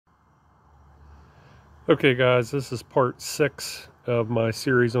Okay guys, this is part 6 of my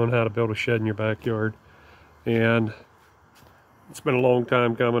series on how to build a shed in your backyard, and it's been a long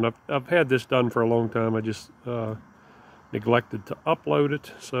time coming. I've had this done for a long time. I just neglected to upload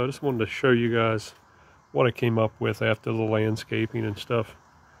it, so I just wanted to show you guys what I came up with after the landscaping and stuff.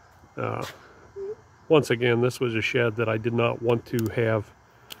 Once again, this was a shed that I did not want to have.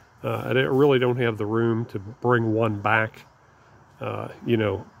 I really don't have the room to bring one back.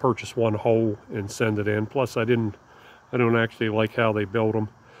 Purchase one whole and send it in. Plus, I don't actually like how they build them.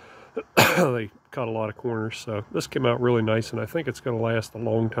 They cut a lot of corners, so this came out really nice, and I think it's going to last a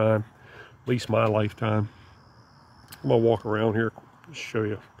long time, at least my lifetime. I'm gonna walk around here, show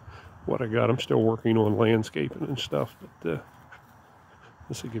you what I got. I'm still working on landscaping and stuff, but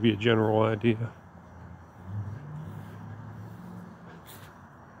this will give you a general idea.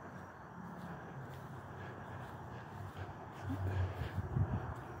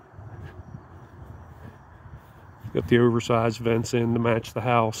 Got the oversized vents in to match the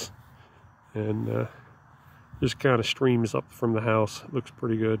house, and just kind of streams up from the house. It looks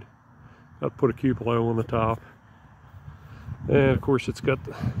pretty good. Got to put a cupola on the top, and of course it's got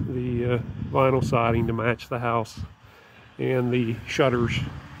the vinyl siding to match the house, and the shutters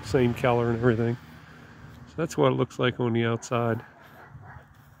same color and everything. So that's what it looks like on the outside.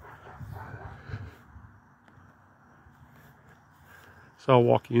 So I'll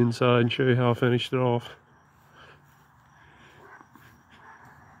walk you inside and show you how I finished it off.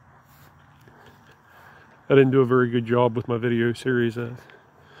 I didn't do a very good job with my video series,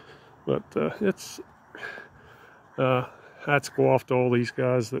 but it's hats go off to all these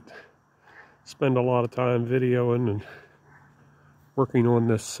guys that spend a lot of time videoing and working on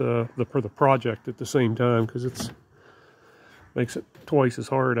this for the project at the same time, because it makes it twice as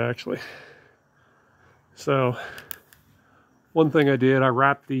hard actually. So one thing I did, I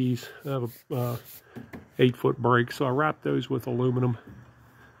wrapped these. I have a 8-foot break, so I wrapped those with aluminum.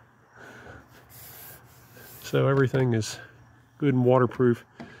 So everything is good and waterproof.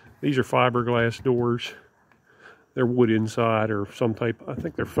 These are fiberglass doors. They're wood inside, or some type, I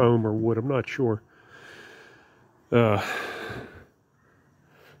think they're foam or wood, I'm not sure. And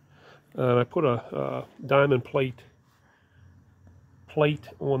I put a diamond plate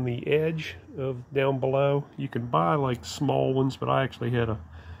on the edge of down below. You can buy like small ones, but I actually had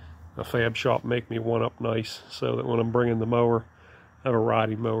a fab shop make me one up nice, so that when I'm bringing the mower, I have a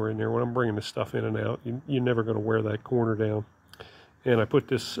riding mower in there. When I'm bringing the stuff in and out, you're never going to wear that corner down. And I put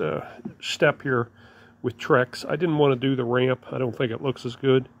this step here with Trex. I didn't want to do the ramp. I don't think it looks as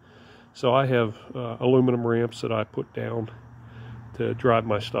good. So I have aluminum ramps that I put down to drive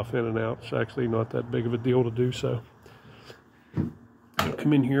my stuff in and out. It's actually not that big of a deal to do so. I'll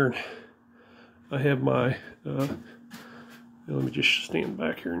come in here and I have my, let me just stand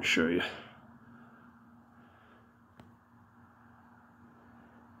back here and show you.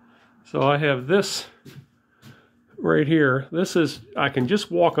 So I have this right here. This is, I can just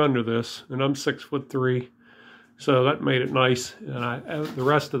walk under this, and I'm 6'3", so that made it nice. And the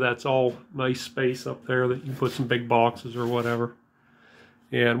rest of that's all nice space up there that you can put some big boxes or whatever.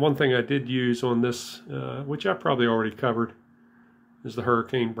 And one thing I did use on this, which I probably already covered, is the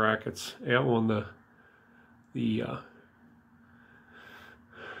hurricane brackets out on the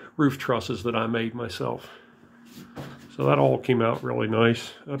roof trusses that I made myself. So that all came out really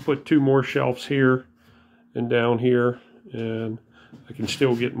nice. I put 2 more shelves here and down here, and I can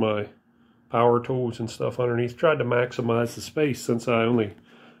still get my power tools and stuff underneath. Tried to maximize the space since I only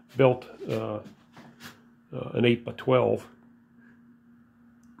built an 8x12.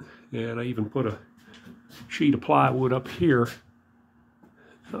 And I even put a sheet of plywood up here,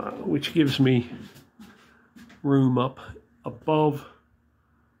 which gives me room up above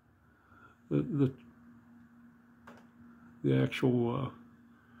the actual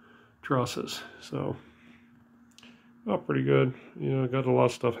trusses. So, pretty good. I got a lot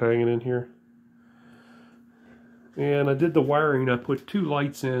of stuff hanging in here. And I did the wiring. I put 2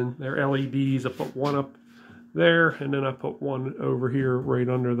 lights in. They're LEDs. I put one up there, and then I put one over here right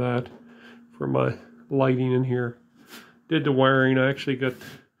under that for my lighting in here. Did the wiring. I actually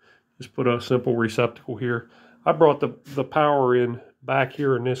just put a simple receptacle here. I brought the power in back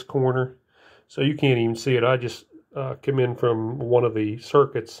here in this corner, so you can't even see it. I just come in from one of the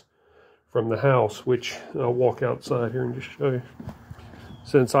circuits from the house, which I'll walk outside here and just show you.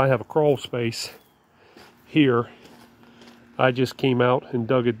 Since I have a crawl space here, I just came out and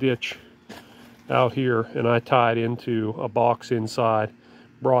dug a ditch out here, and I tied into a box inside,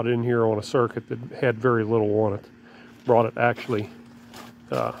 brought it in here on a circuit that had very little on it. Brought it actually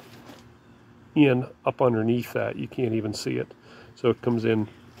in up underneath that. You can't even see it. So it comes in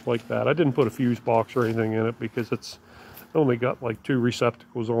like that. I didn't put a fuse box or anything in it because it's only got like 2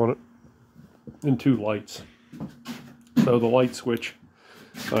 receptacles on it and 2 lights. So the light switch,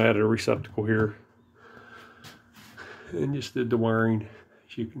 I added a receptacle here and just did the wiring.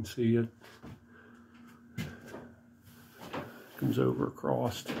 As you can see, it comes over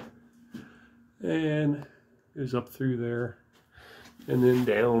across and goes up through there and then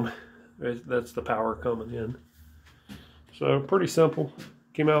down. That's the power coming in. So pretty simple,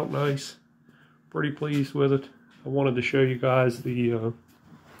 came out nice, pretty pleased with it. I wanted to show you guys the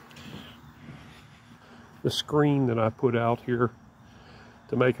screen that I put out here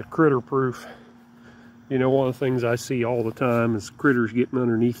to make a critter proof. You know, one of the things I see all the time is critters getting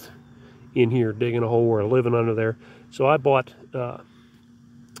underneath in here, digging a hole or living under there. So I bought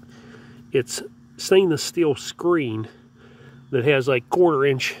it's stainless steel screen that has like 1/4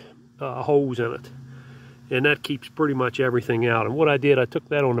 inch holes in it, and that keeps pretty much everything out. And what I did, I took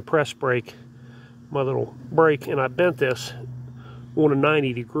that on the press brake, my little brake, and I bent this on a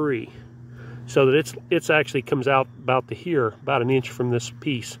 90 degree so that it's actually comes out about to here, about 1 inch from this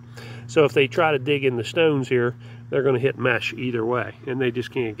piece. So if they try to dig in the stones here, they're going to hit mesh either way, and they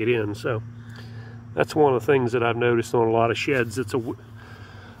just can't get in. So that's one of the things that I've noticed on a lot of sheds. It's an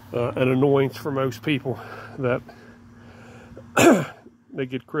annoyance for most people that they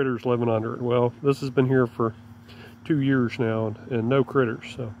get critters living under it. Well, this has been here for 2 years now and no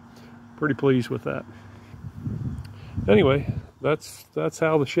critters, so pretty pleased with that. Anyway, that's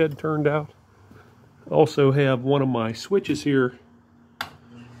how the shed turned out. Also have one of my switches here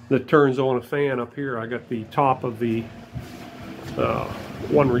that turns on a fan up here. I got the top of the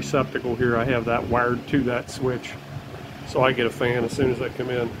one receptacle here. I have that wired to that switch, so I get a fan as soon as I come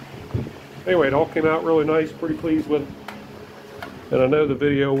in. Anyway, it all came out really nice, pretty pleased with it. And I know the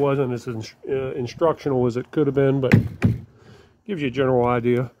video wasn't as instructional as it could have been, but gives you a general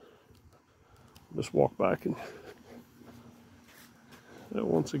idea. Just walk back and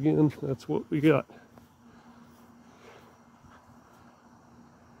once again, that's what we got.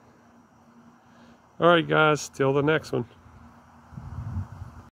 All right, guys, till the next one.